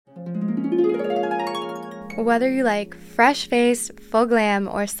Whether you like fresh face, full glam,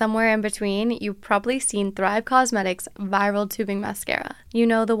 or somewhere in between, you've probably seen Thrive Causemetics Viral Tubing Mascara. You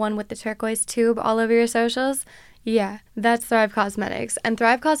know, the one with the turquoise tube all over your socials? Yeah, that's Thrive Causemetics. And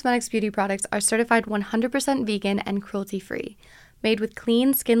Thrive Causemetics beauty products are certified 100% vegan and cruelty-free. Made with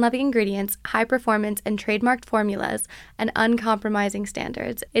clean, skin-loving ingredients, high performance, and trademarked formulas, and uncompromising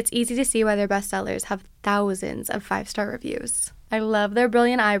standards, it's easy to see why their bestsellers have thousands of 5-star reviews. I love their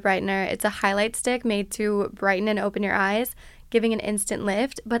Brilliant Eye Brightener. It's a highlight stick made to brighten and open your eyes, giving an instant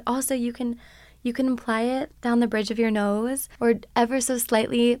lift, but also you can apply it down the bridge of your nose or ever so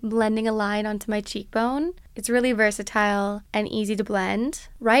slightly blending a line onto my cheekbone. It's really versatile and easy to blend.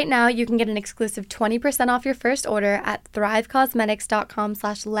 Right now, you can get an exclusive 20% off your first order at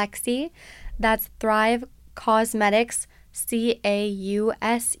thrivecausemetics.com/Lexi. That's Thrive Causemetics,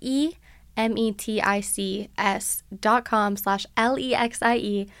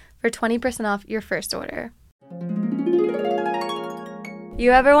 CAUSEMETICS.com/LEXIE for 20% off your first order.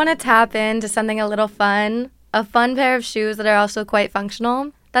 You ever want to tap into something a little fun? A fun pair of shoes that are also quite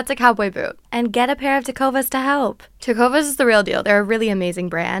functional? That's a cowboy boot. And get a pair of Tecovas to help. Tecovas is the real deal. They're a really amazing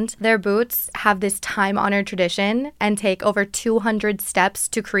brand. Their boots have this time-honored tradition and take over 200 steps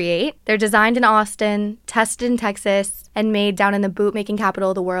to create. They're designed in Austin, tested in Texas, and made down in the boot-making capital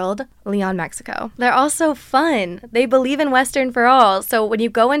of the world, Leon, Mexico. They're also fun. They believe in Western for all. So when you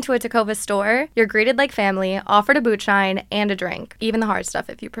go into a Tecovas store, you're greeted like family, offered a boot shine, and a drink. Even the hard stuff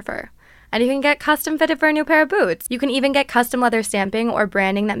if you prefer. And you can get custom fitted for a new pair of boots. You can even get custom leather stamping or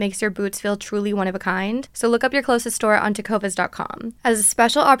branding that makes your boots feel truly one of a kind. So look up your closest store on tecovas.com. As a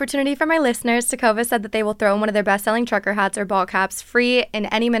special opportunity for my listeners, Tecovas said that they will throw in one of their best-selling trucker hats or ball caps free in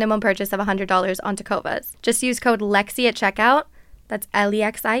any minimum purchase of $100 on Tecovas. Just use code LEXI at checkout, that's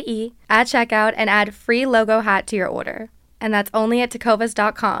LEXIE, at checkout, and add free logo hat to your order. And that's only at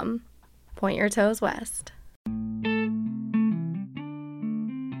tecovas.com. Point your toes west.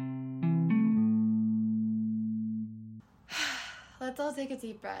 Let's all take a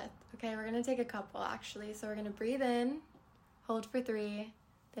deep breath. Okay, we're going to take a couple actually. So we're going to breathe in, hold for 3,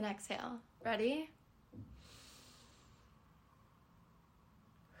 then exhale. Ready?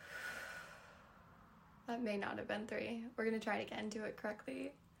 That may not have been 3. We're going to try it again, do it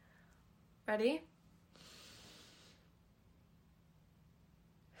correctly. Ready?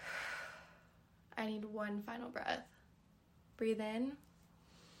 I need one final breath. Breathe in.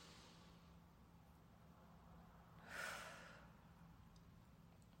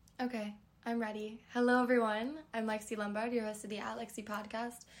 Okay, I'm ready. Hello, everyone. I'm Lexi Lombard, your host of the At Lexi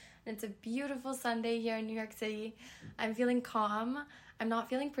podcast, and it's a beautiful Sunday here in New York City. I'm feeling calm. I'm not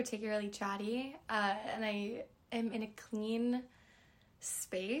feeling particularly chatty, and I am in a clean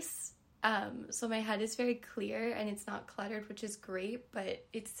space, so my head is very clear and it's not cluttered, which is great, but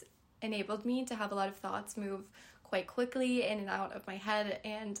it's enabled me to have a lot of thoughts move quite quickly in and out of my head,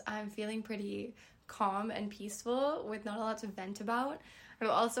 and I'm feeling pretty calm and peaceful with not a lot to vent about. I've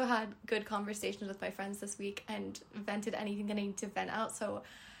also had good conversations with my friends this week and vented anything that I need to vent out, so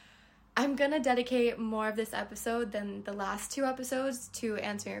I'm gonna dedicate more of this episode than the last 2 episodes to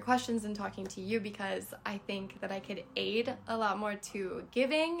answering your questions and talking to you, because I think that I could aid a lot more to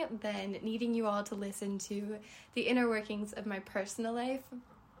giving than needing you all to listen to the inner workings of my personal life.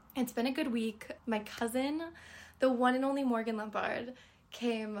 It's been a good week. My cousin, the one and only Morgan Lombard,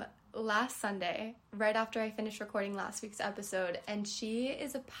 came last Sunday, right after I finished recording last week's episode, and she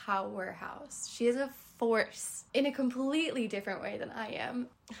is a powerhouse. She is a force in a completely different way than I am.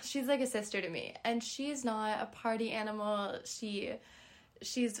 She's like a sister to me, and she's not a party animal.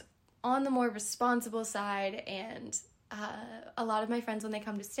 She's on the more responsible side, and a lot of my friends, when they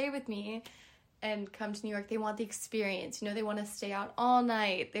come to stay with me and come to New York, they want the experience. You know, they want to stay out all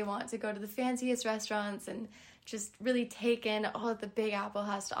night. They want to go to the fanciest restaurants and just really take in all that the Big Apple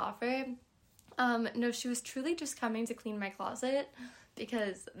has to offer. No, she was truly just coming to clean my closet,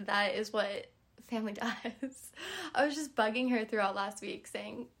 because that is what family does. I was just bugging her throughout last week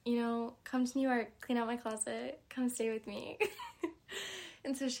saying, you know, come to New York, clean out my closet, come stay with me.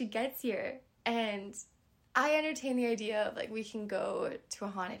 And so she gets here, and I entertain the idea of, like, we can go to a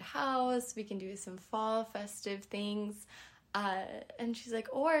haunted house, we can do some fall festive things. And she's like,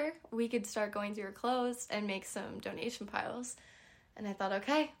 or we could start going through your clothes and make some donation piles. And I thought,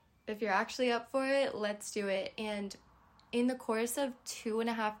 okay, if you're actually up for it, let's do it. And in the course of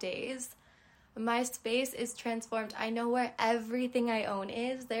 2.5 days, my space is transformed. I know where everything I own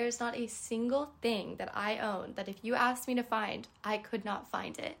is. There's not a single thing that I own that if you asked me to find, I could not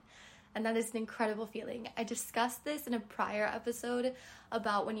find it. And that is an incredible feeling. I discussed this in a prior episode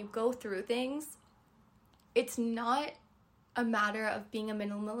about when you go through things, it's not a matter of being a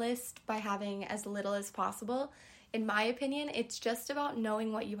minimalist by having as little as possible. In my opinion, it's just about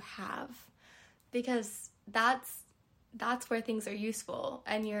knowing what you have, because that's where things are useful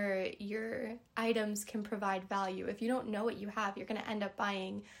and your items can provide value. If you don't know what you have, you're going to end up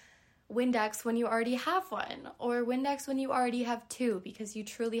buying Windex when you already have one, or Windex when you already have two, because you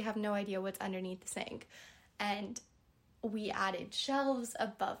truly have no idea what's underneath the sink. And we added shelves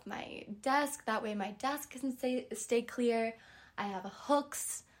above my desk. That way my desk can stay clear. I have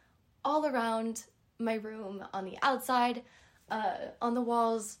hooks all around my room, on the outside, on the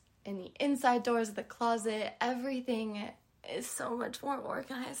walls, in the inside doors of the closet. Everything is so much more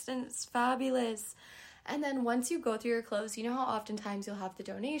organized and it's fabulous. And then once you go through your clothes, you know how oftentimes you'll have the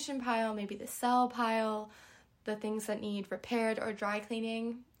donation pile, maybe the sell pile, the things that need repaired or dry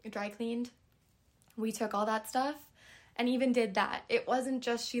cleaned. We took all that stuff and even did that. It wasn't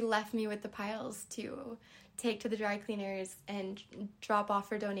just she left me with the piles to take to the dry cleaners and drop off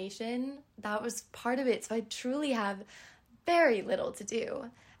for donation. That was part of it. So I truly have very little to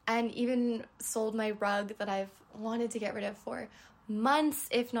do. And even sold my rug that I've wanted to get rid of for months,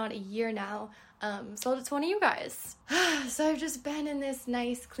 if not a year now. Sold it to one of you guys. So I've just been in this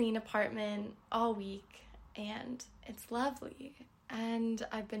nice, clean apartment all week, and it's lovely. And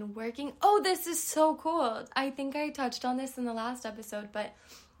I've been working. Oh, this is so cool. I think I touched on this in the last episode, but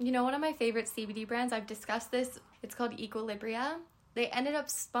you know, one of my favorite CBD brands, I've discussed this, it's called Equilibria. They ended up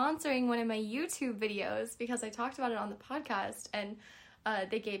sponsoring one of my YouTube videos because I talked about it on the podcast, and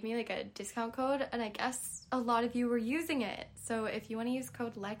they gave me like a discount code, and I guess a lot of you were using it. So if you want to use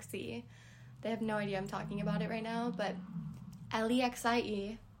code Lexi, they have no idea I'm talking about it right now, but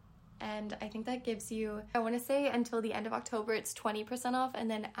LEXIE. And I think that gives you, I want to say until the end of October, it's 20% off.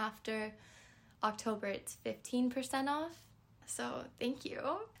 And then after October, it's 15% off. So thank you.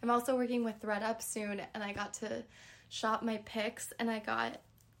 I'm also working with ThredUp soon, and I got to shop my picks, and I got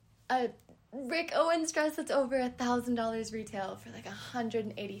a Rick Owens dress that's over $1,000 retail for like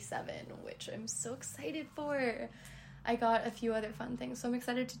 $187, which I'm so excited for. I got a few other fun things, so I'm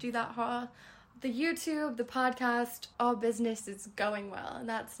excited to do that haul. The YouTube, the podcast, all business is going well, and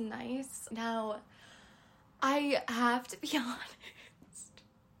that's nice. Now, I have to be honest.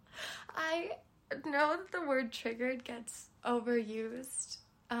 I know that the word triggered gets overused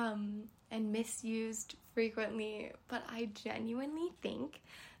and misused frequently, but I genuinely think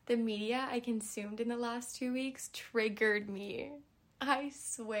the media I consumed in the last 2 weeks triggered me. I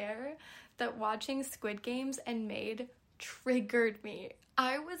swear that watching Squid Games and Made triggered me.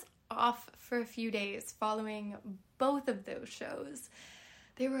 I was off for a few days following both of those shows.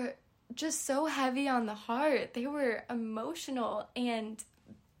 They were just so heavy on the heart. They were emotional, and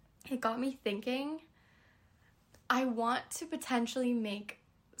it got me thinking. I want to potentially make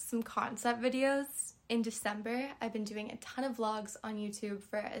some concept videos in December. I've been doing a ton of vlogs on YouTube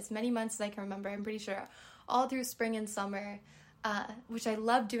for as many months as I can remember. I'm pretty sure all through spring and summer, which I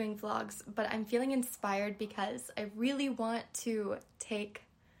love doing vlogs, but I'm feeling inspired because I really want to take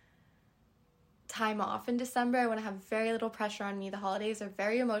time off in December. I want to have very little pressure on me. The holidays are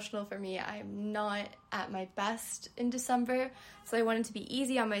very emotional for me. I'm not at my best in December, so I wanted to be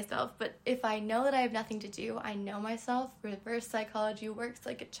easy on myself. But if I know that I have nothing to do, I know myself. Reverse psychology works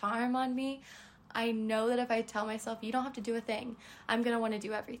like a charm on me. I know that if I tell myself, you don't have to do a thing, I'm going to want to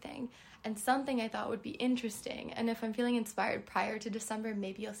do everything. And something I thought would be interesting, and if I'm feeling inspired prior to December,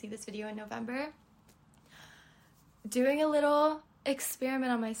 maybe you'll see this video in November, doing a little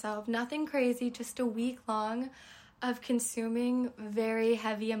experiment on myself, nothing crazy, just a week long of consuming very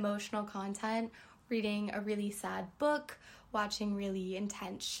heavy emotional content, reading a really sad book, watching really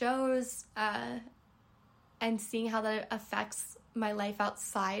intense shows, and seeing how that affects my life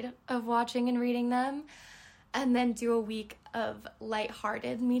outside of watching and reading them. And then do a week of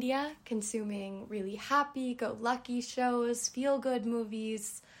lighthearted media, consuming really happy-go-lucky shows, feel-good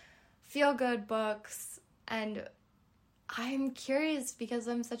movies, feel-good books, and I'm curious because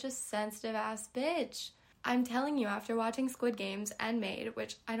I'm such a sensitive-ass bitch. I'm telling you, after watching Squid Games and Made,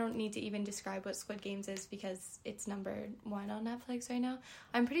 which I don't need to even describe what Squid Games is because it's number 1 on Netflix right now.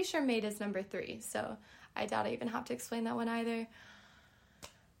 I'm pretty sure Made is number 3, so I doubt I even have to explain that one either.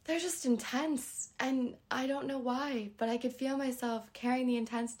 They're just intense, and I don't know why, but I could feel myself carrying the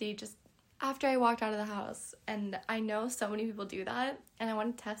intensity just after I walked out of the house, and I know so many people do that, and I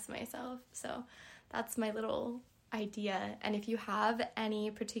want to test myself, so that's my little idea. And if you have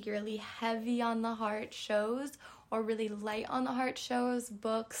any particularly heavy on the heart shows or really light on the heart shows,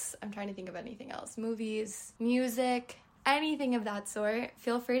 books, I'm trying to think of anything else, movies, music, anything of that sort,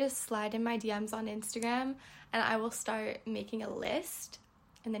 feel free to slide in my DMs on Instagram, and I will start making a list.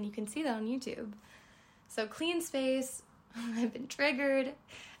 And then you can see that on YouTube. So clean space, I've been triggered,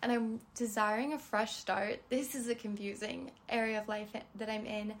 and I'm desiring a fresh start. This is a confusing area of life that I'm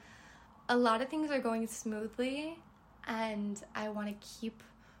in. A lot of things are going smoothly, and I want to keep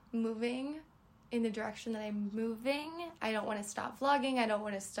moving in the direction that I'm moving. I don't want to stop vlogging. I don't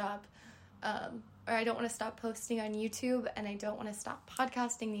want to stop, I don't want to stop posting on YouTube, and I don't want to stop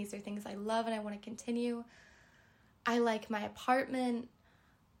podcasting. These are things I love, and I want to continue. I like my apartment.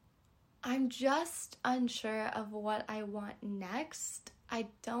 I'm just unsure of what I want next. I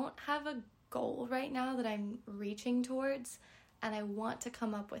don't have a goal right now that I'm reaching towards, and I want to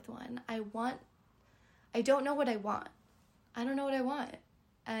come up with one. I don't know what I want. I don't know what I want.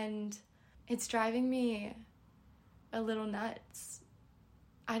 And it's driving me a little nuts.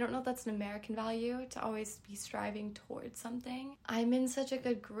 I don't know if that's an American value, to always be striving towards something. I'm in such a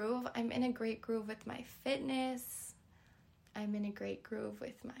good groove. I'm in a great groove with my fitness. I'm in a great groove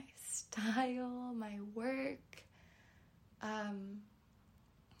with my style, my work.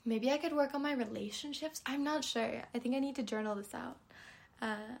 Maybe I could work on my relationships. I'm not sure. I think I need to journal this out.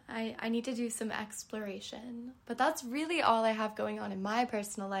 I need to do some exploration. But that's really all I have going on in my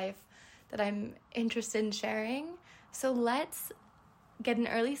personal life that I'm interested in sharing. So let's get an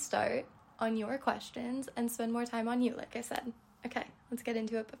early start on your questions and spend more time on you, like I said. Okay, let's get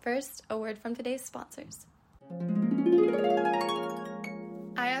into it. But first, a word from today's sponsors.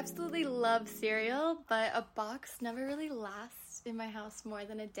 I absolutely love cereal, but a box never really lasts in my house more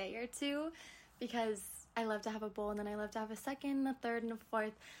than a day or two because I love to have a bowl and then I love to have a second, a third, and a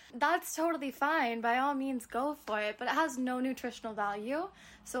fourth. That's totally fine. By all means, go for it, but it has no nutritional value.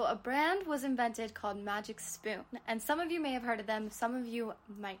 So a brand was invented called Magic Spoon, and some of you may have heard of them, some of you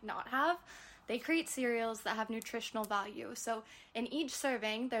might not have. They create cereals that have nutritional value. So in each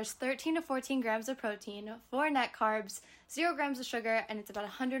serving, there's 13 to 14 grams of protein, 4 net carbs, 0 grams of sugar, and it's about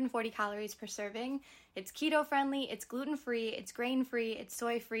 140 calories per serving. It's keto friendly, it's gluten free, it's grain free, it's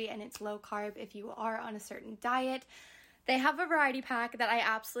soy free, and it's low carb if you are on a certain diet. They have a variety pack that I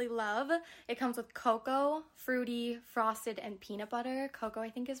absolutely love. It comes with cocoa, fruity, frosted, and peanut butter. Cocoa I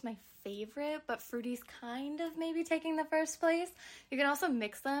think is my favorite, but fruity's kind of maybe taking the first place. You can also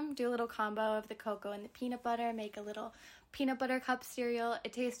mix them, do a little combo of the cocoa and the peanut butter, make a little peanut butter cup cereal.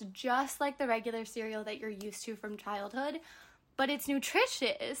 It tastes just like the regular cereal that you're used to from childhood, but it's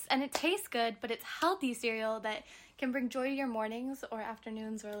nutritious and it tastes good, but it's healthy cereal that can bring joy to your mornings or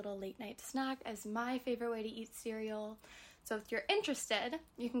afternoons or a little late night snack as my favorite way to eat cereal. So if you're interested,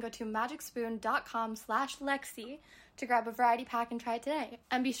 you can go to magicspoon.com/Lexi to grab a variety pack and try it today.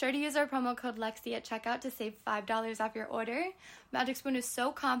 And be sure to use our promo code Lexi at checkout to save $5 off your order. Magic Spoon is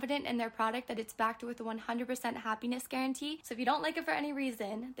so confident in their product that it's backed with a 100% happiness guarantee. So if you don't like it for any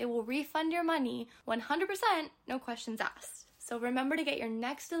reason, they will refund your money 100%, no questions asked. So remember to get your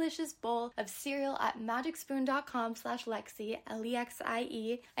next delicious bowl of cereal at magicspoon.com/Lexi,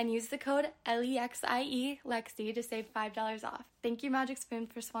 Lexie, and use the code LEXIE, Lexi, to save $5 off. Thank you, Magic Spoon,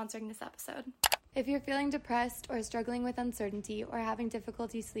 for sponsoring this episode. If you're feeling depressed or struggling with uncertainty or having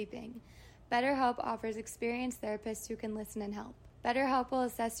difficulty sleeping, BetterHelp offers experienced therapists who can listen and help. BetterHelp will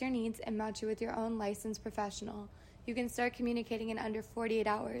assess your needs and match you with your own licensed professional. You can start communicating in under 48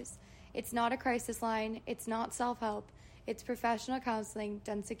 hours. It's not a crisis line, it's not self-help. It's professional counseling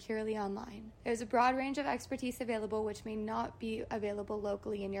done securely online. There's a broad range of expertise available which may not be available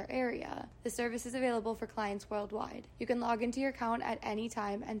locally in your area. The service is available for clients worldwide. You can log into your account at any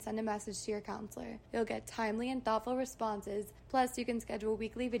time and send a message to your counselor. You'll get timely and thoughtful responses, plus you can schedule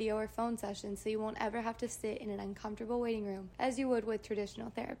weekly video or phone sessions so you won't ever have to sit in an uncomfortable waiting room as you would with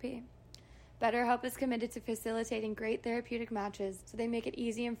traditional therapy. BetterHelp is committed to facilitating great therapeutic matches, so they make it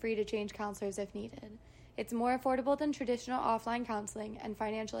easy and free to change counselors if needed. It's more affordable than traditional offline counseling, and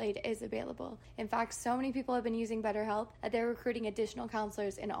financial aid is available. In fact, so many people have been using BetterHelp that they're recruiting additional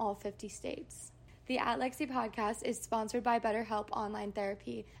counselors in all 50 states. The At Lexi podcast is sponsored by BetterHelp Online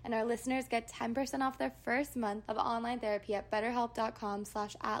Therapy, and our listeners get 10% off their first month of online therapy at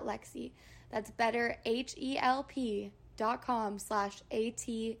betterhelp.com/@Lexi. That's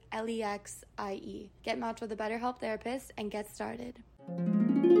betterhelp.com/ATLEXIE. Get matched with a BetterHelp therapist and get started.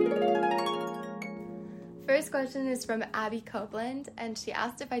 First question is from Abby Copeland, and she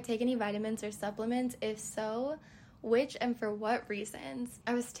asked if I take any vitamins or supplements. If so, which and for what reasons?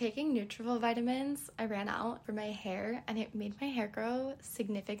 I was taking Nutrafol vitamins. I ran out for my hair, and it made my hair grow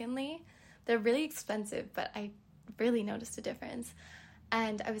significantly. They're really expensive, but I really noticed a difference.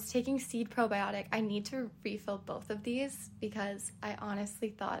 And I was taking Seed Probiotic. I need to refill both of these because I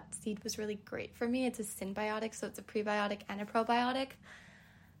honestly thought Seed was really great for me. It's a synbiotic, so it's a prebiotic and a probiotic.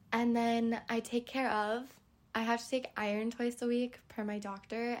 And then I have to take iron twice a week per my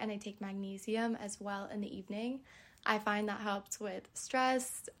doctor, and I take magnesium as well in the evening. I find that helps with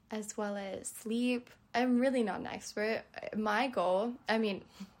stress as well as sleep. I'm really not an expert. My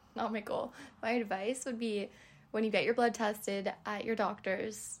advice would be when you get your blood tested at your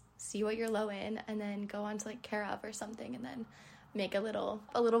doctor's, see what you're low in, and then go on to like Care of or something, and then make a little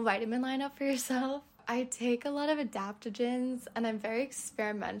vitamin lineup for yourself. I take a lot of adaptogens, and I'm very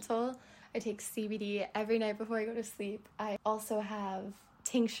experimental. I take CBD every night before I go to sleep. I also have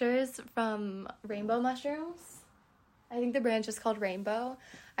tinctures from rainbow mushrooms. I think the brand's just called Rainbow.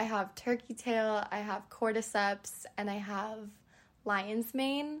 I have turkey tail, I have cordyceps, and I have lion's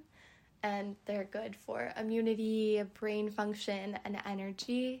mane. And they're good for immunity, brain function, and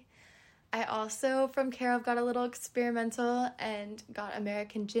energy. I also, from Care of, got a little experimental and got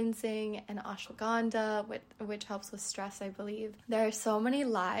American ginseng and ashwagandha, which helps with stress, I believe. There are so many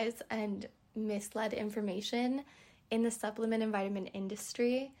lies and misled information in the supplement and vitamin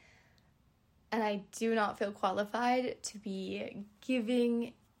industry, and I do not feel qualified to be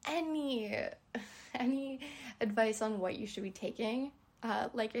giving any advice on what you should be taking.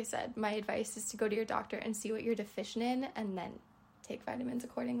 Like I said, my advice is to go to your doctor and see what you're deficient in and then take vitamins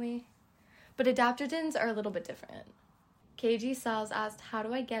accordingly. But adaptogens are a little bit different. KG Salz asked, how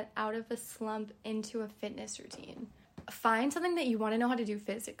do I get out of a slump into a fitness routine? Find something that you want to know how to do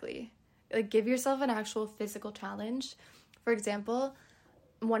physically. Like, give yourself an actual physical challenge. For example,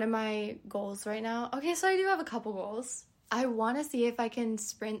 one of my goals right now, okay, so I do have a couple goals. I want to see if I can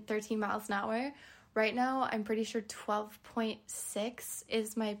sprint 13 miles an hour. Right now, I'm pretty sure 12.6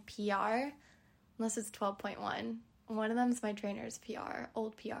 is my PR, unless it's 12.1. One of them is my trainer's PR,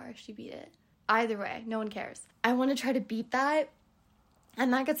 old PR, she beat it. Either way, no one cares. I want to try to beat that,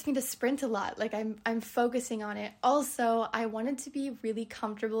 and that gets me to sprint a lot. Like, I'm focusing on it. Also, I wanted to be really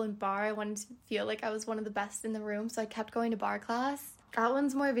comfortable in bar. I wanted to feel like I was one of the best in the room, so I kept going to bar class. That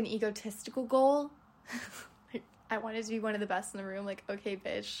one's more of an egotistical goal. Like, I wanted to be one of the best in the room. Like, okay,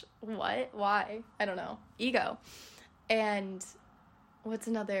 bitch, what? Why? I don't know. Ego. And what's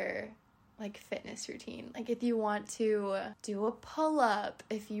another, like, fitness routine? Like, if you want to do a pull-up,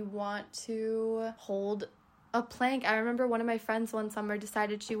 if you want to hold a plank. I remember one of my friends one summer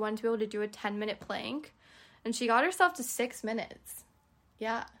decided she wanted to be able to do a 10-minute plank, and she got herself to 6 minutes.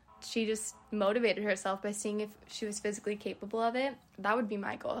 Yeah. She just motivated herself by seeing if she was physically capable of it. That would be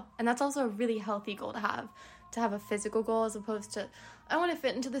my goal. And that's also a really healthy goal to have a physical goal as opposed to, I want to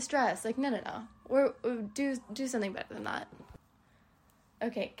fit into this dress. Like, no. Do something better than that.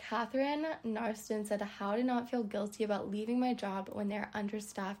 Okay, Catherine Narston said, how to not feel guilty about leaving my job when they're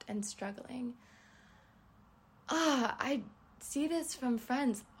understaffed and struggling. I see this from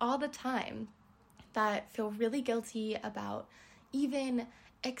friends all the time that feel really guilty about even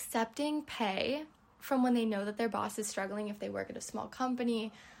accepting pay from when they know that their boss is struggling if they work at a small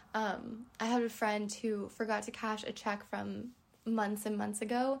company. I had a friend who forgot to cash a check from months and months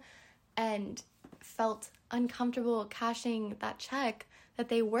ago and felt uncomfortable cashing that check that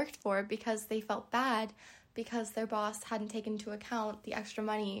they worked for because they felt bad because their boss hadn't taken into account the extra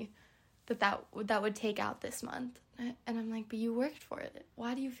money that would take out this month. And I'm like, but you worked for it.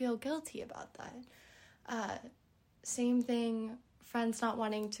 Why do you feel guilty about that? Same thing, friends not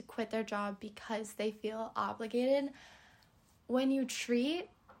wanting to quit their job because they feel obligated. When you treat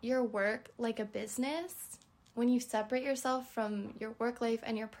your work like a business, when you separate yourself from your work life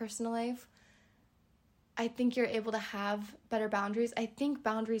and your personal life, I think you're able to have better boundaries. I think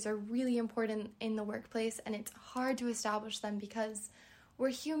boundaries are really important in the workplace, and it's hard to establish them because we're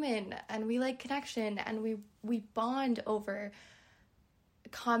human and we like connection and we bond over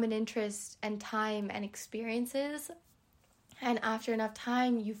common interests and time and experiences. And after enough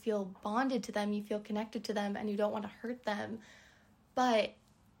time, you feel bonded to them, you feel connected to them, and you don't want to hurt them. But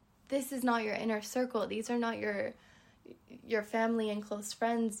this is not your inner circle. These are not your family and close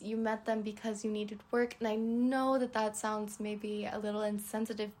friends. You met them because you needed work. And I know that sounds maybe a little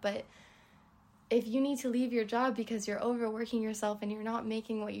insensitive, but if you need to leave your job because you're overworking yourself and you're not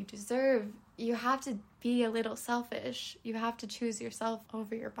making what you deserve, you have to be a little selfish. You have to choose yourself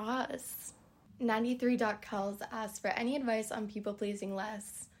over your boss. 93.Kells asks for any advice on people pleasing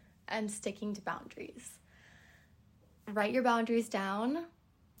less and sticking to boundaries. Write your boundaries down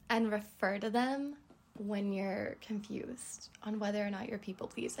and refer to them when you're confused on whether or not you're people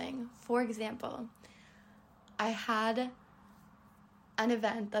pleasing. For example, I had an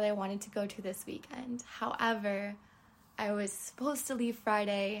event that I wanted to go to this weekend. However, I was supposed to leave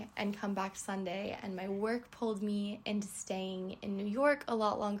Friday and come back Sunday, and my work pulled me into staying in New York a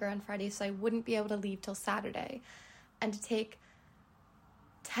lot longer on Friday, so I wouldn't be able to leave till Saturday. And to take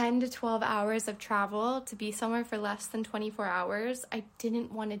 10 to 12 hours of travel to be somewhere for less than 24 hours, I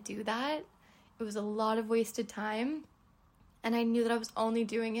didn't want to do that. It It was a lot of wasted time. And I knew that I was only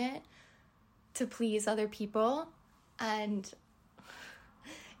doing it to please other people. And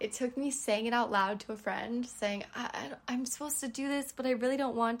it took me saying it out loud to a friend, saying, I'm supposed to do this, but I really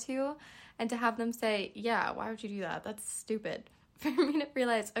don't want to. And to have them say, yeah, why would you do that? That's stupid. For me to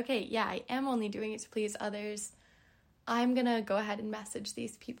realize, okay, yeah, I am only doing it to please others. I'm going to go ahead and message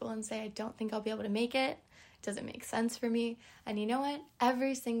these people and say, I don't think I'll be able to make it. It doesn't make sense for me. And you know what?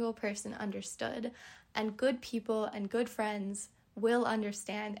 Every single person understood. And good people and good friends will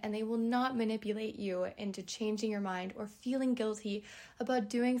understand, and they will not manipulate you into changing your mind or feeling guilty about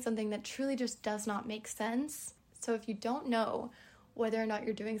doing something that truly just does not make sense. So if you don't know whether or not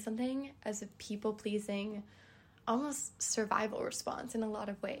you're doing something as a people-pleasing, almost survival response in a lot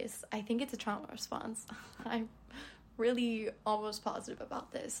of ways, I think it's a trauma response. I'm really almost positive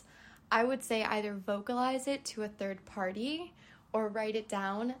about this. I would say either vocalize it to a third party or write it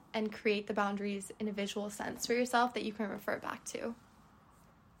down and create the boundaries in a visual sense for yourself that you can refer back to.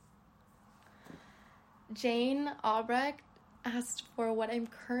 Jane Albrecht asked for what I'm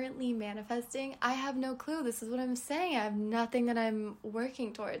currently manifesting. I have no clue. This is what I'm saying. I have nothing that I'm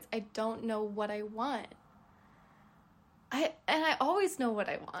working towards. I don't know what I want. I always know what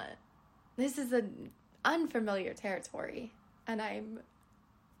I want. This is an unfamiliar territory, and I'm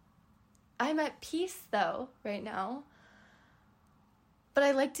at peace though right now. But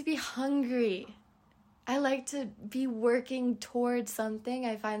I like to be hungry. I like to be working towards something.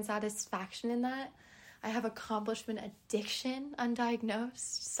 I find satisfaction in that. I have accomplishment addiction,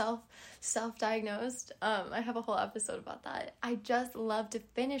 undiagnosed, self-diagnosed. I have a whole episode about that. I just love to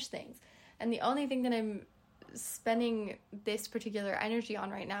finish things. And the only thing that I'm spending this particular energy on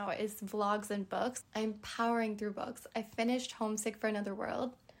right now is vlogs and books. I'm powering through books. I finished Homesick for Another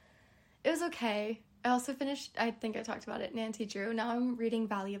World. It was okay. I also finished, I think I talked about it, Nancy Drew. Now I'm reading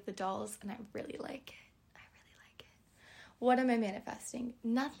Valley of the Dolls, and I really like it. What am I manifesting?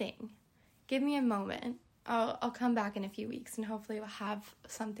 Nothing. Give me a moment. I'll come back in a few weeks, and hopefully I'll have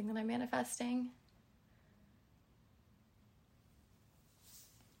something that I'm manifesting.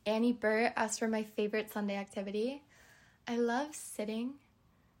 Annie Burt asked for my favorite Sunday activity. I love sitting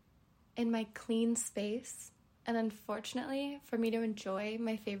in my clean space, and unfortunately, for me to enjoy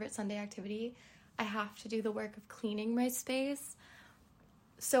my favorite Sunday activity, I have to do the work of cleaning my space.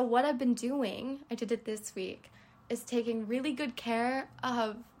 So what I've been doing, I did it this week, is taking really good care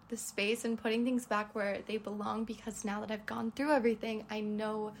of the space and putting things back where they belong, because now that I've gone through everything, I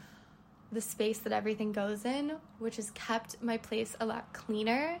know the space that everything goes in, which has kept my place a lot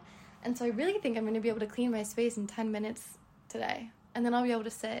cleaner. And so I really think I'm going to be able to clean my space in 10 minutes today, and then I'll be able to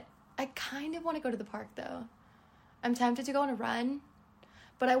sit. I kind of want to go to the park though. I'm tempted to go on a run,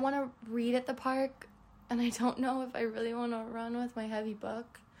 but I want to read at the park, and I don't know if I really want to run with my heavy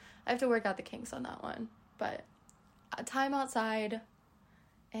book. I have to work out the kinks on that one, but time outside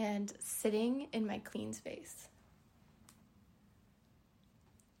and sitting in my clean space.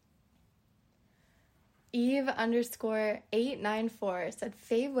 Eve_894 said,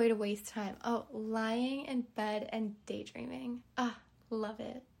 fave way to waste time. Oh, lying in bed and daydreaming. Ah, love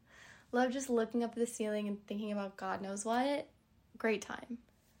it. Love just looking up at the ceiling and thinking about God knows what. Great time.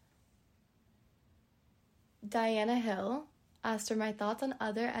 Diana Hill asked her my thoughts on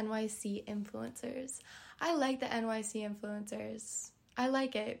other NYC influencers. I like the NYC influencers. I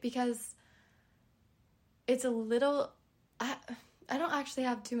like it because it's a little... I don't actually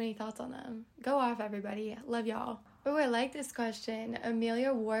have too many thoughts on them. Go off, everybody. Love y'all. Oh, I like this question.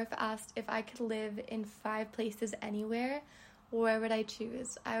 Amelia Wharf asked if I could live in 5 places anywhere, where would I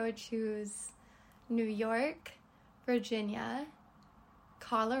choose? I would choose New York, Virginia,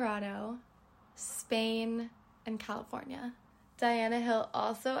 Colorado, Spain, and California. Diana Hill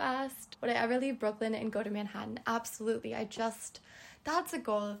also asked, would I ever leave Brooklyn and go to Manhattan? Absolutely. That's a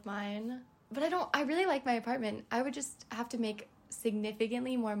goal of mine. But I really like my apartment. I would just have to make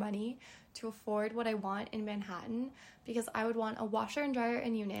significantly more money to afford what I want in Manhattan, because I would want a washer and dryer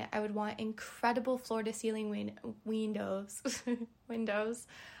and unit. I would want incredible floor-to-ceiling windows.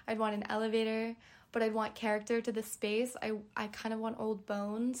 I'd want an elevator, but I'd want character to the space. I kind of want old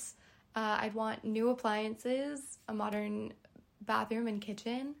bones. I'd want new appliances, a modern bathroom and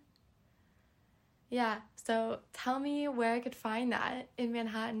kitchen. Yeah, so tell me where I could find that in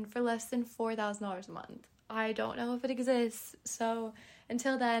Manhattan for less than $4,000 a month. I don't know if it exists, so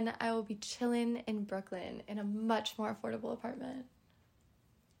until then, I will be chilling in Brooklyn in a much more affordable apartment.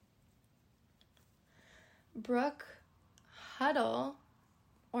 Brooke Huddle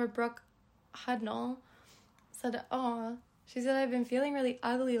said, oh, she said, I've been feeling really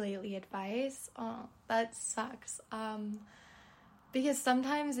ugly lately. Advice? Oh, that sucks. Because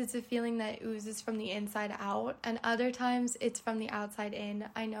sometimes it's a feeling that oozes from the inside out, and other times it's from the outside in.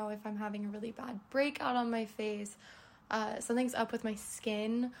 I know if I'm having a really bad breakout on my face, something's up with my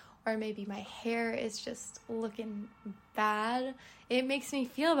skin, or maybe my hair is just looking bad, it makes me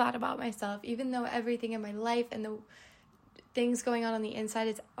feel bad about myself, even though everything in my life and the things going on the inside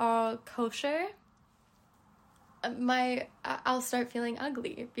is all kosher. I'll start feeling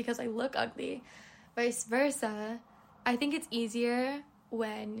ugly because I look ugly. Vice versa, I think it's easier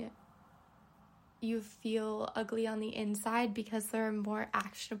when you feel ugly on the inside because there are more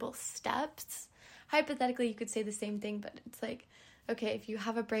actionable steps. Hypothetically, you could say the same thing, but it's like, okay, if you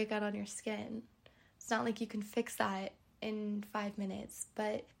have a breakout on your skin, it's not like you can fix that in 5 minutes.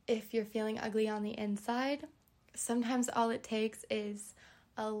 But if you're feeling ugly on the inside, sometimes all it takes is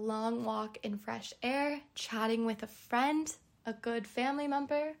a long walk in fresh air, chatting with a friend, a good family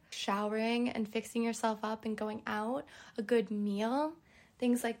member, showering and fixing yourself up and going out, a good meal,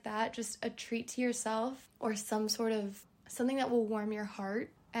 things like that, just a treat to yourself or something that will warm your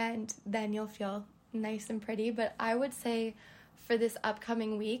heart, and then you'll feel nice and pretty. But I would say for this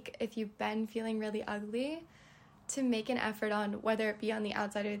upcoming week, if you've been feeling really ugly, to make an effort on whether it be on the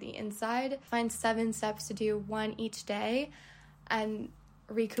outside or the inside, find 7 steps to do 1 each day and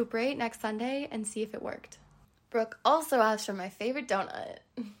recuperate next Sunday and see if it worked. Brooke also asked for my favorite donut.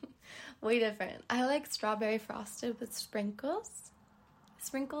 Way different. I like strawberry frosted with sprinkles.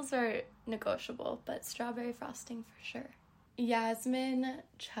 Sprinkles are negotiable, but strawberry frosting for sure. Yasmin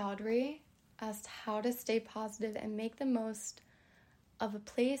Chowdhury asked how to stay positive and make the most of a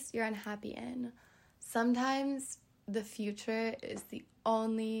place you're unhappy in. Sometimes the future is the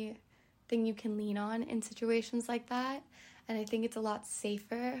only thing you can lean on in situations like that, and I think it's a lot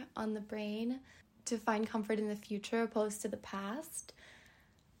safer on the brain to find comfort in the future opposed to the past.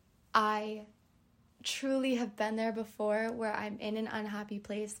 I truly have been there before where I'm in an unhappy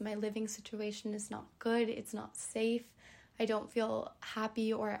place. My living situation is not good. It's not safe. I don't feel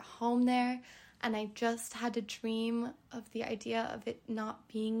happy or at home there. And I just had to dream of the idea of it not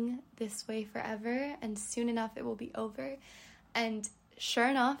being this way forever. And soon enough, it will be over. And sure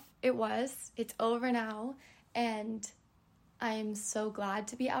enough, it was. It's over now. And I'm so glad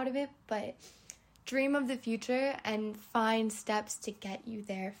to be out of it. But dream of the future and find steps to get you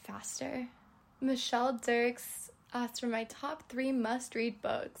there faster. Michelle Dirks asked for my top 3 must-read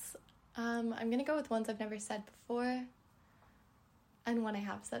books. I'm going to go with ones I've never said before and one I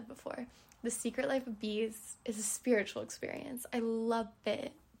have said before. The Secret Life of Bees is a spiritual experience. I love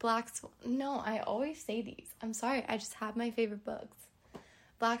it. Black Swan. No, I always say these. I'm sorry. I just have my favorite books.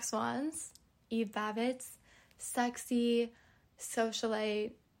 Black Swans, Eve Babbitt's, sexy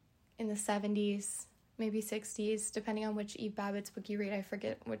socialite in the 70s, maybe 60s, depending on which Eve Babbitt's book you read. I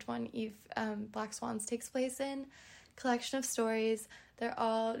forget which one Black Swans takes place in. Collection of stories. They're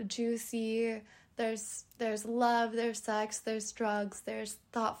all juicy. There's love, there's sex, there's drugs, there's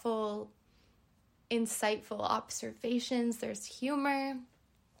thoughtful, insightful observations, there's humor.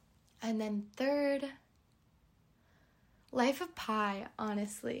 And then third, Life of Pi,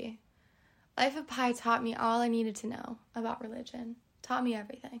 honestly. Life of Pi taught me all I needed to know about religion. Taught me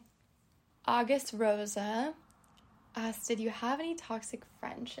everything. August Rosa asked, did you have any toxic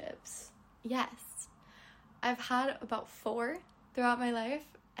friendships? Yes. I've had about 4 throughout my life,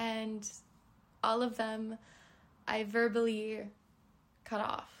 and all of them I verbally cut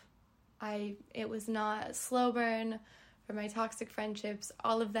off. It was not a slow burn for my toxic friendships.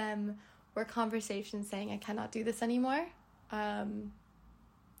 All of them were conversations saying, I cannot do this anymore. I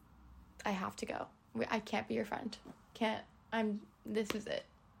have to go. I can't be your friend. This is it.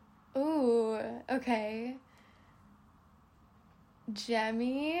 Ooh, okay.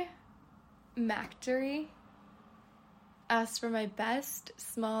 Jemmy Mactory asked for my best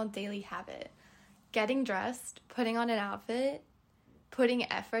small daily habit. Getting dressed, putting on an outfit,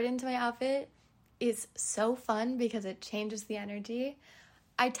 putting effort into my outfit is so fun because it changes the energy.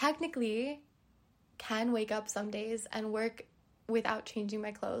 I technically can wake up some days and work without changing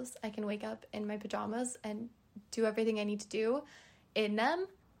my clothes. I can wake up in my pajamas and do everything I need to do in them.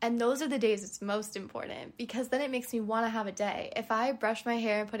 And those are the days it's most important because then it makes me want to have a day. If I brush my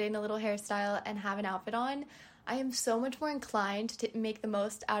hair and put in a little hairstyle and have an outfit on, I am so much more inclined to make the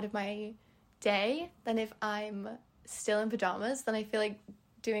most out of my day than if I'm still in pajamas. Then I feel like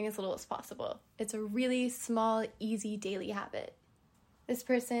doing as little as possible. It's a really small, easy daily habit. This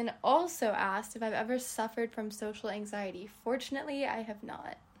person also asked if I've ever suffered from social anxiety. Fortunately, I have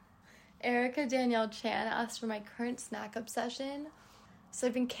not. Erica Danielle Chan asked for my current snack obsession. So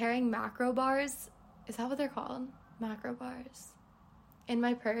I've been carrying macro bars. Is that what they're called? Macro bars. In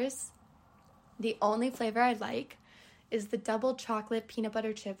my purse. The only flavor I like is the double chocolate peanut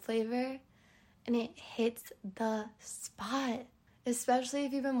butter chip flavor, and it hits the spot. Especially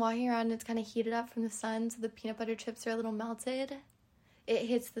if you've been walking around and it's kind of heated up from the sun, so the peanut butter chips are a little melted. It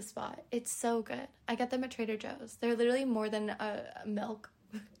hits the spot. It's so good. I get them at Trader Joe's. They're literally more than a milk.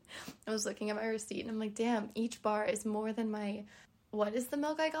 I was looking at my receipt and I'm like, damn, each bar is more than my... What is the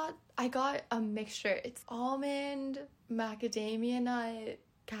milk I got? I got a mixture. It's almond, macadamia nut,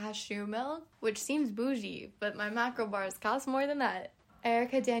 cashew milk, which seems bougie, but my macro bars cost more than that.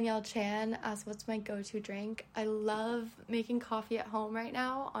 Erica Danielle Chan asked what's my go-to drink. I love making coffee at home right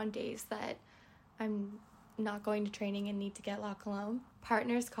now on days that I'm not going to training and need to get La Colombe.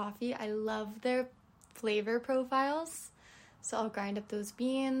 Partners Coffee, I love their flavor profiles. So I'll grind up those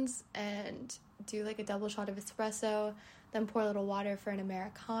beans and do like a double shot of espresso, then pour a little water for an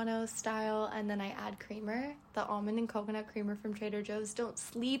Americano style, and then I add creamer. The almond and coconut creamer from Trader Joe's, don't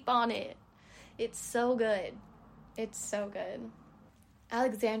sleep on it. It's so good. It's so good.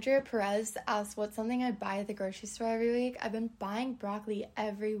 Alexandria Perez asked what's something I buy at the grocery store every week. I've been buying broccoli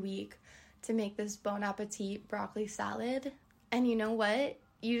every week to make this Bon Appetit broccoli salad. And you know what?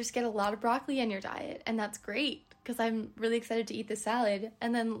 You just get a lot of broccoli in your diet, and that's great because I'm really excited to eat the salad.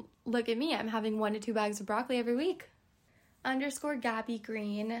 And then look at me, I'm having 1 to 2 bags of broccoli every week. Gabby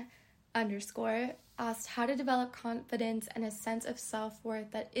Green asked how to develop confidence and a sense of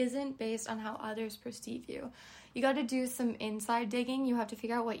self-worth that isn't based on how others perceive you. You got to do some inside digging. You have to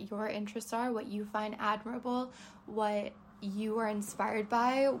figure out what your interests are, what you find admirable, what you are inspired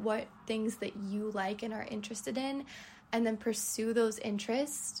by, what things that you like and are interested in, and then pursue those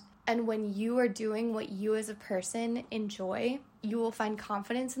interests. And when you are doing what you as a person enjoy, you will find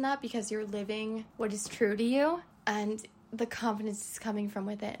confidence in that because you're living what is true to you, and the confidence is coming from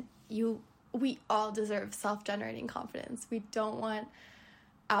within. We all deserve self-generating confidence. We don't want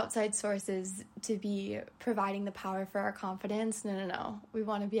outside sources to be providing the power for our confidence. No. We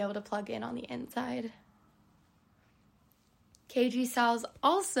want to be able to plug in on the inside. KG Sal's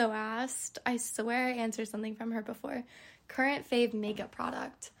also asked, I swear I answered something from her before, current fave makeup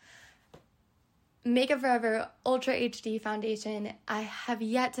product. Makeup Forever Ultra HD Foundation. I have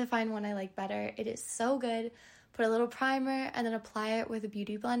yet to find one I like better. It is so good. Put a little primer and then apply it with a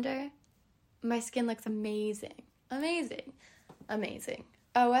beauty blender. My skin looks amazing. Amazing.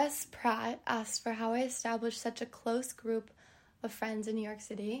 O.S. Pratt asked for how I established such a close group of friends in New York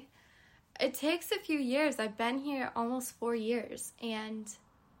City. It takes a few years. I've been here almost 4 years. And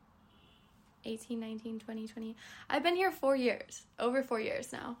 18, 19, 20, 20. I've been here 4 years. Over 4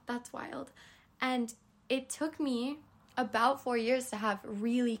 years now. That's wild. And it took me about 4 years to have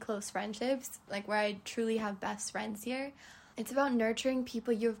really close friendships, like where I truly have best friends here. It's about nurturing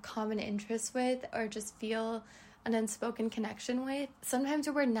people you have common interests with or just feel an unspoken connection with. Sometimes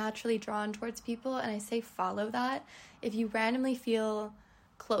we're naturally drawn towards people, and I say follow that. If you randomly feel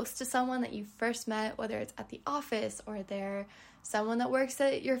close to someone that you first met, whether it's at the office or they're someone that works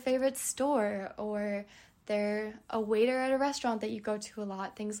at your favorite store or they're a waiter at a restaurant that you go to a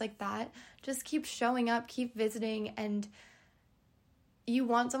lot, things like that, just keep showing up, keep visiting, and you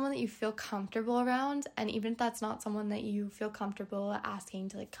want someone that you feel comfortable around. And even if that's not someone that you feel comfortable asking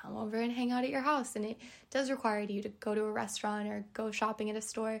to like come over and hang out at your house, and it does require you to go to a restaurant or go shopping at a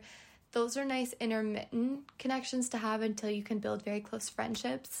store, those are nice intermittent connections to have until you can build very close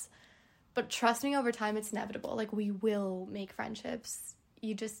friendships. But trust me, over time it's inevitable. Like, we will make friendships.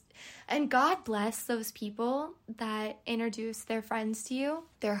 And God bless those people that introduce their friends to you,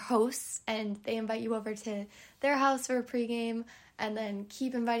 their hosts, and they invite you over to their house for a pregame, and then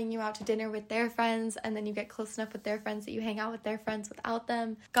keep inviting you out to dinner with their friends, and then you get close enough with their friends that you hang out with their friends without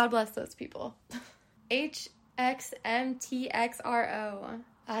them. God bless those people. HXMTXRO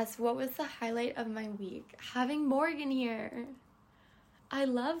asks, what was the highlight of my week? Having Morgan here. I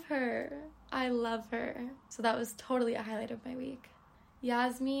love her. So that was totally a highlight of my week.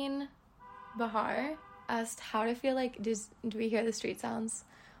 Yasmin Bahar asked how to feel like, do we hear the street sounds?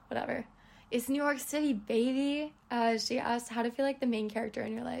 Whatever. It's New York City, baby. She asked how to feel like the main character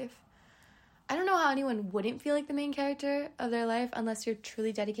in your life. I don't know how anyone wouldn't feel like the main character of their life unless you're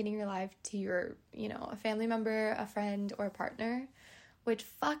truly dedicating your life to your, a family member, a friend, or a partner. Which,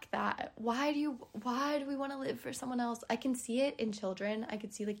 fuck that. Why do we want to live for someone else? I can see it in children. I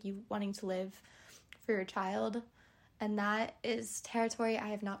could see, like, you wanting to live for your child. And that is territory I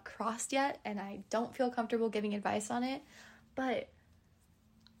have not crossed yet, and I don't feel comfortable giving advice on it. But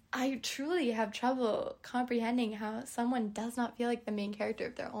I truly have trouble comprehending how someone does not feel like the main character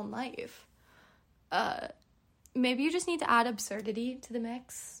of their own life. Maybe you just need to add absurdity to the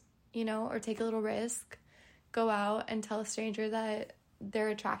mix, or take a little risk. Go out and tell a stranger that they're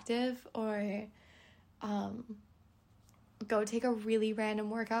attractive, or go take a really random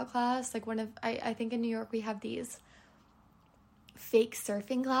workout class. Like I think in New York we have these fake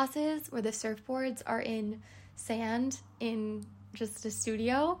surfing classes where the surfboards are in sand in just a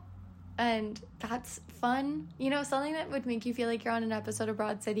studio, and that's fun. You know, something that would make you feel like you're on an episode of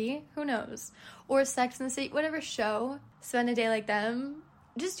Broad City. Who knows? Or Sex and the City, whatever show. Spend a day like them.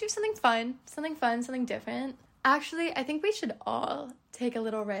 Just do something fun, something different. Actually, I think we should all take a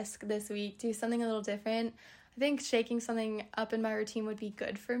little risk this week, do something a little different. I think shaking something up in my routine would be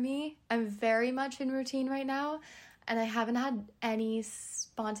good for me. I'm very much in routine right now, and I haven't had any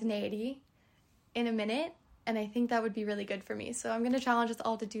spontaneity in a minute, and I think that would be really good for me. So I'm going to challenge us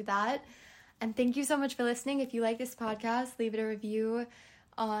all to do that. And thank you so much for listening. If you like this podcast, leave it a review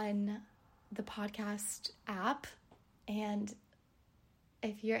on the podcast app. And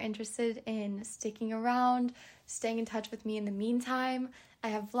if you're interested in sticking around, staying in touch with me in the meantime, I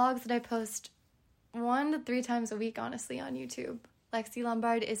have vlogs that I post 1 to 3 times a week, honestly, on YouTube. Lexi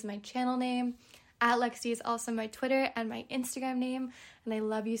Lombard is my channel name. @Lexi is also my Twitter and my Instagram name. And I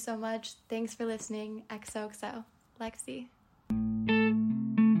love you so much. Thanks for listening. XOXO. Lexi.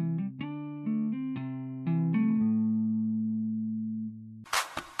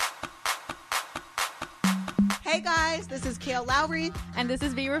 Hey guys, this is Kale Lowry. And this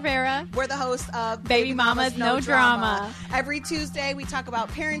is V Rivera. We're the hosts of Baby Mama's No Drama. Every Tuesday, we talk about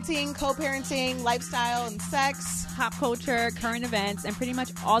parenting, co-parenting, lifestyle, and sex. Pop culture, current events, and pretty much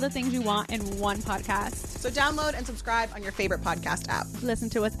all the things you want in one podcast. So download and subscribe on your favorite podcast app. Listen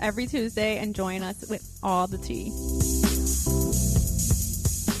to us every Tuesday and join us with all the tea.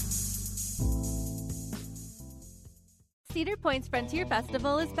 Cedar Point's Frontier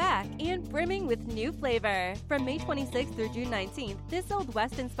Festival is back and brimming with new flavor. From May 26th through June 19th, this Old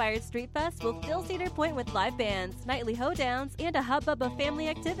West-inspired street fest will fill Cedar Point with live bands, nightly hoedowns, and a hubbub of family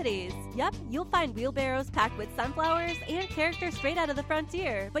activities. Yup, you'll find wheelbarrows packed with sunflowers and characters straight out of the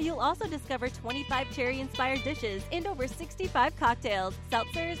frontier, but you'll also discover 25 cherry-inspired dishes and over 65 cocktails,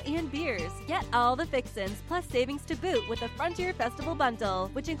 seltzers, and beers. Get all the fixins, plus savings to boot with a Frontier Festival bundle,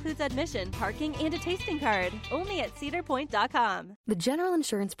 which includes admission, parking, and a tasting card. Only at cedarpoint.com. The General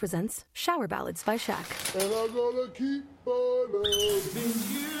Insurance presents Shower Ballads by Shaq. And I'm gonna keep on loving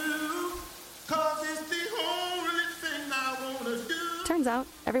you, 'cause it's the only thing I wanna do. Turns out,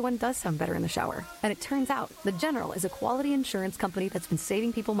 everyone does sound better in the shower. And it turns out, The General is a quality insurance company that's been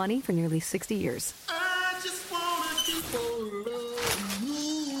saving people money for nearly 60 years. I just wanna keep on loving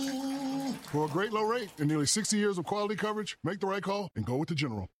you. For a great low rate and nearly 60 years of quality coverage, make the right call and go with The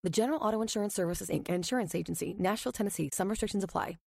General. The General Auto Insurance Services, Inc., an insurance agency, Nashville, Tennessee. Some restrictions apply.